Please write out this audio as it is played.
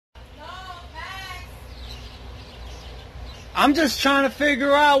I'm just trying to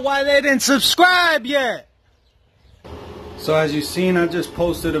figure out why they didn't subscribe yet. So as you've seen, I just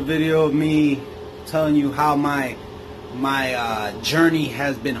posted a video of me telling you how my journey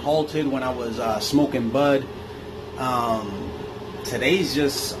has been halted when I was smoking bud. Today's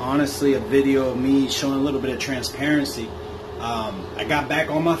just honestly a video of me showing a little bit of transparency. I got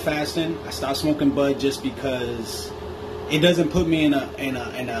back on my fasting. I stopped smoking bud just because it doesn't put me in a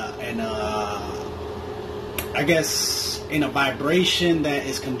I guess in a vibration that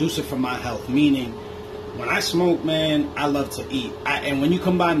is conducive for my health. Meaning, when I smoke, man, I love to eat. And when you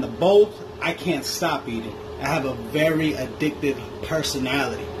combine the both, I can't stop eating. I have a very addictive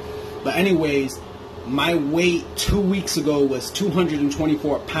personality. But anyways, my weight 2 weeks ago was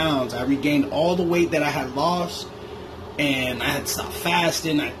 224 pounds. I regained all the weight that I had lost, and I had stopped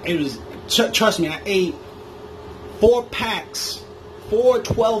fasting. Trust me, I ate 4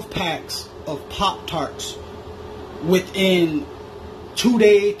 12 packs of Pop-Tarts within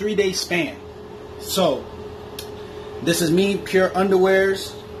 3 day span. So this is me, pure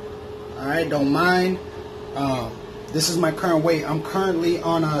underwears. Alright, don't mind. This is my current weight. I'm currently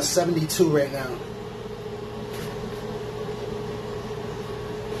on 72 right now.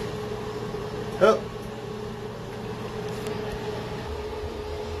 Oh.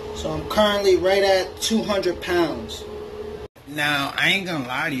 So I'm currently right at 200 pounds. Now, I ain't gonna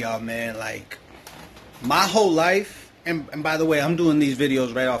lie to y'all, man. Like, my whole life, and by the way, I'm doing these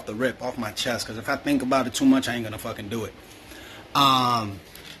videos right off the rip, off my chest, because if I think about it too much, I ain't gonna fucking do it.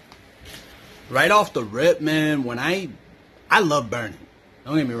 Right off the rip, man, when I love burning.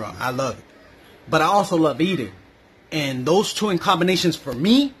 Don't get me wrong, I love it. But I also love eating. And those two in combinations for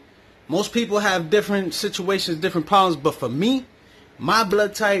me, most people have different situations, different problems, but for me, my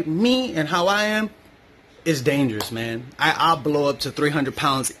blood type, me, and how I am, is dangerous, man. I'll blow up to 300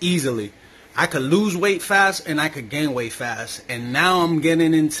 pounds easily. I could lose weight fast and I could gain weight fast. And now I'm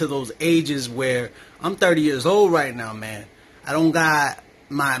getting into those ages where I'm 30 years old right now, man. I don't got...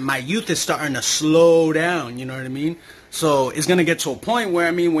 My youth is starting to slow down, you know what I mean? So it's going to get to a point where,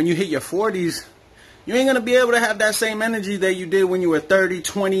 I mean, when you hit your 40s, you ain't going to be able to have that same energy that you did when you were 30,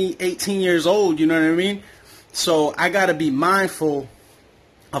 20, 18 years old, you know what I mean? So I got to be mindful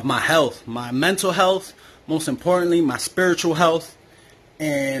of my health, my mental health, most importantly, my spiritual health,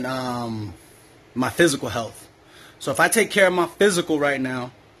 and my physical health. So if I take care of my physical right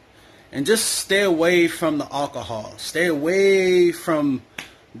now, and just stay away from the alcohol, stay away from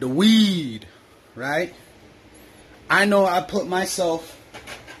the weed, right? I know I put myself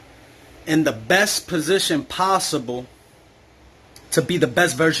in the best position possible to be the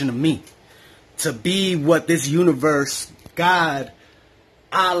best version of me. To be what this universe, God,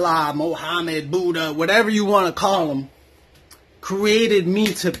 Allah, Mohammed, Buddha, whatever you want to call them, created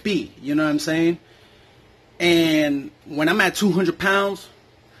me to be. You know what I'm saying? And when I'm at 200 pounds,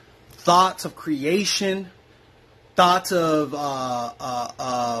 thoughts of creation, thoughts of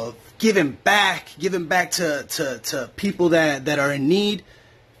giving back to people that are in need.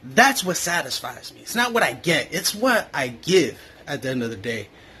 That's what satisfies me. It's not what I get. It's what I give at the end of the day.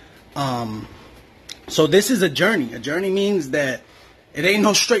 So this is a journey. A journey means that it ain't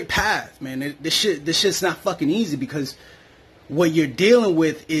no straight path, man. This shit's not fucking easy, because what you're dealing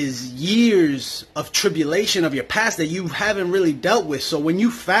with is years of tribulation of your past that you haven't really dealt with. So when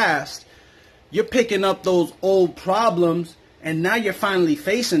you fast, you're picking up those old problems, and now you're finally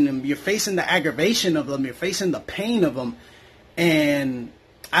facing them. You're facing the aggravation of them. You're facing the pain of them. And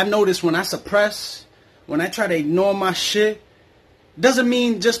I've noticed when I suppress, when I try to ignore my shit, doesn't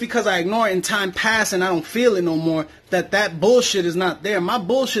mean just because I ignore it in time past and I don't feel it no more, that bullshit is not there. My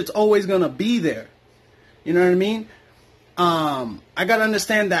bullshit's always going to be there. You know what I mean? I got to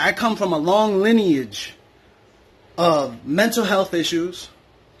understand that I come from a long lineage of mental health issues,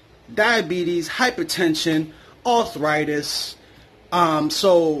 diabetes, hypertension, arthritis.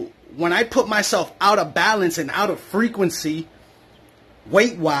 So when I put myself out of balance and out of frequency,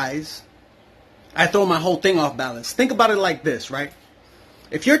 weight-wise, I throw my whole thing off balance. Think about it like this, right?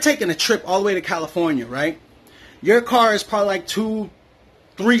 If you're taking a trip all the way to California, right? Your car is probably like 2-3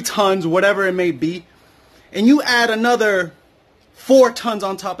 tons, whatever it may be. And you add another 4 tons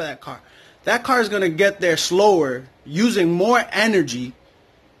on top of that car. That car is going to get there slower, using more energy,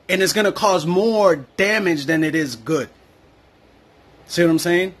 and it's going to cause more damage than it is good. See what I'm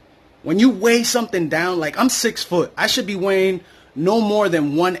saying? When you weigh something down, like I'm 6 foot, I should be weighing no more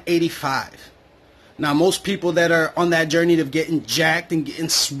than 185. Now, most people that are on that journey of getting jacked and getting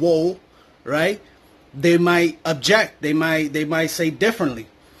swole, right? They might object. They might say differently.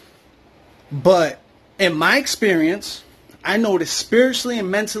 But in my experience, I noticed spiritually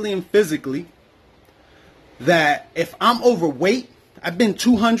and mentally and physically, that if I'm overweight, I've been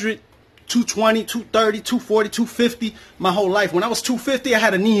 200, 220, 230, 240, 250 my whole life. When I was 250, I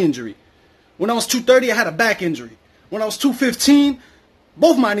had a knee injury. When I was 230, I had a back injury. When I was 215,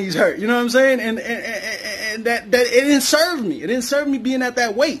 both my knees hurt. You know what I'm saying? And that it didn't serve me. It didn't serve me being at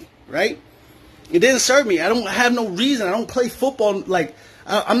that weight, right? It didn't serve me. I don't have no reason. I don't play football. Like,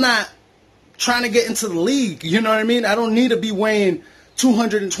 I'm not trying to get into the league. You know what I mean? I don't need to be weighing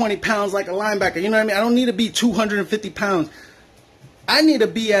 220 pounds like a linebacker. You know what I mean? I don't need to be 250 pounds. I need to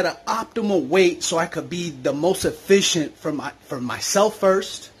be at an optimal weight so I could be the most efficient for myself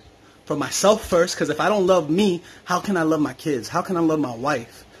first. For myself first, because if I don't love me, how can I love my kids? How can I love my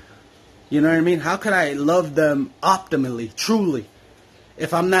wife? You know what I mean? How can I love them optimally, truly,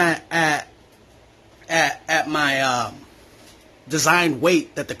 if I'm not at my designed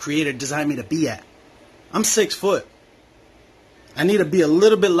weight that the Creator designed me to be at? I'm 6 foot. I need to be a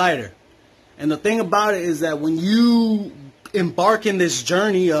little bit lighter. And the thing about it is that when you embark in this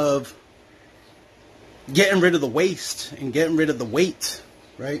journey of getting rid of the waste and getting rid of the weight,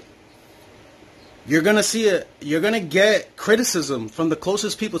 right? You're gonna get criticism from the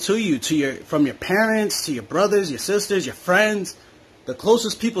closest people to you, from your parents, to your brothers, your sisters, your friends. The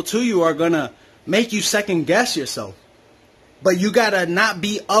closest people to you are gonna make you second guess yourself. But you gotta not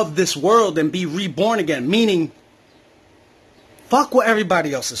be of this world and be reborn again. Meaning, fuck what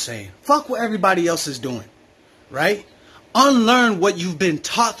everybody else is saying. Fuck what everybody else is doing. Right? Unlearn what you've been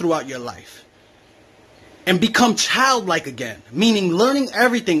taught throughout your life. And become childlike again. Meaning learning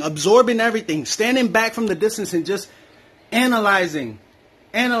everything, absorbing everything, standing back from the distance and just analyzing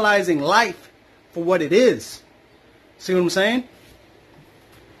life for what it is. See what I'm saying?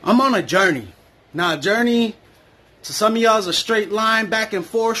 I'm on a journey. Now, a journey to some of y'all is a straight line, back and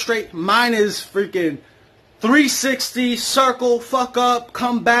forth straight. Mine is freaking 360, circle, fuck up,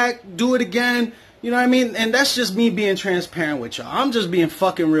 come back, do it again. You know what I mean? And that's just me being transparent with y'all. I'm just being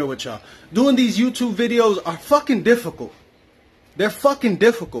fucking real with y'all. Doing these YouTube videos are fucking difficult. They're fucking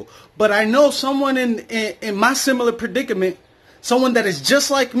difficult. But I know someone in my similar predicament, someone that is just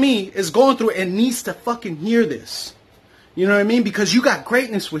like me, is going through it and needs to fucking hear this. You know what I mean? Because you got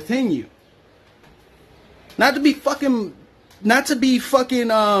greatness within you. Not to be fucking,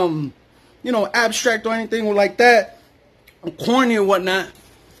 you know, abstract or anything like that, or corny or whatnot.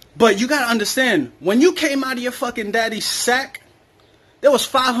 But you gotta understand, when you came out of your fucking daddy's sack, there was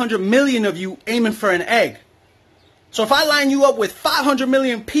 500 million of you aiming for an egg. So if I line you up with 500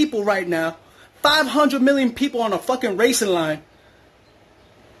 million people right now, 500 million people on a fucking racing line,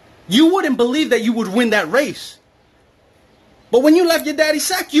 you wouldn't believe that you would win that race. But when you left your daddy's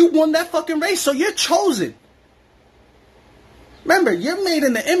sack, you won that fucking race, so you're chosen. Remember, you're made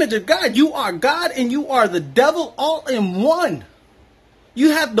in the image of God. You are God and you are the devil all in one.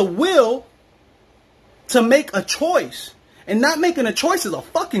 You have the will to make a choice. And not making a choice is a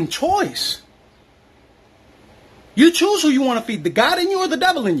fucking choice. You choose who you want to feed, the God in you or the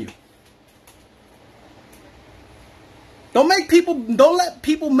devil in you. Don't let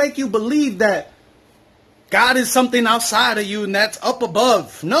people make you believe that God is something outside of you and that's up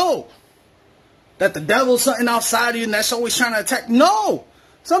above. No. That the devil's something outside of you and that's always trying to attack. No.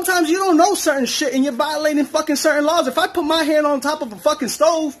 Sometimes you don't know certain shit and you're violating fucking certain laws. If I put my hand on top of a fucking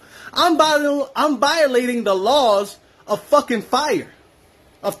stove, I'm violating the laws of fucking fire,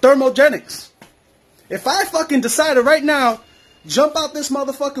 of thermogenics. If I fucking decided right now, jump out this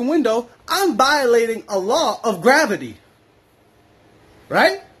motherfucking window, I'm violating a law of gravity.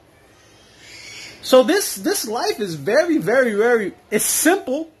 Right? So this life is very, very, very, it's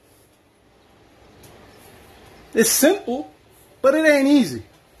simple. It's simple, but it ain't easy.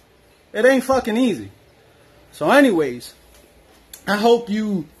 It ain't fucking easy. So anyways, I hope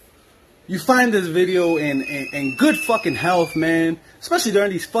you find this video in good fucking health, man. Especially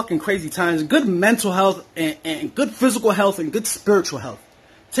during these fucking crazy times. Good mental health and good physical health and good spiritual health.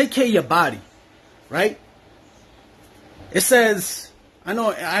 Take care of your body. Right? It says, I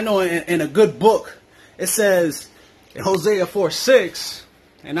know in a good book, it says in Hosea 4:6,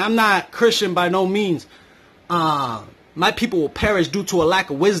 and I'm not Christian by no means, my people will perish due to a lack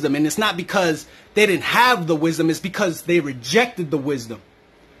of wisdom. And it's not because they didn't have the wisdom. It's because they rejected the wisdom.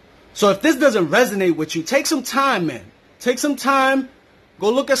 So if this doesn't resonate with you, take some time, man. Take some time. Go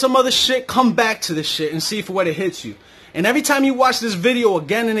look at some other shit. Come back to this shit and see for what it hits you. And every time you watch this video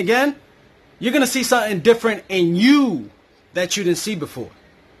again and again, you're going to see something different in you that you didn't see before.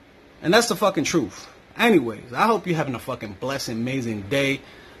 And that's the fucking truth. Anyways, I hope you're having a fucking blessed, amazing day.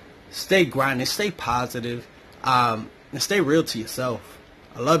 Stay grinding. Stay positive. And stay real to yourself.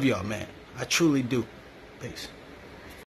 I love y'all, man. I truly do. Peace.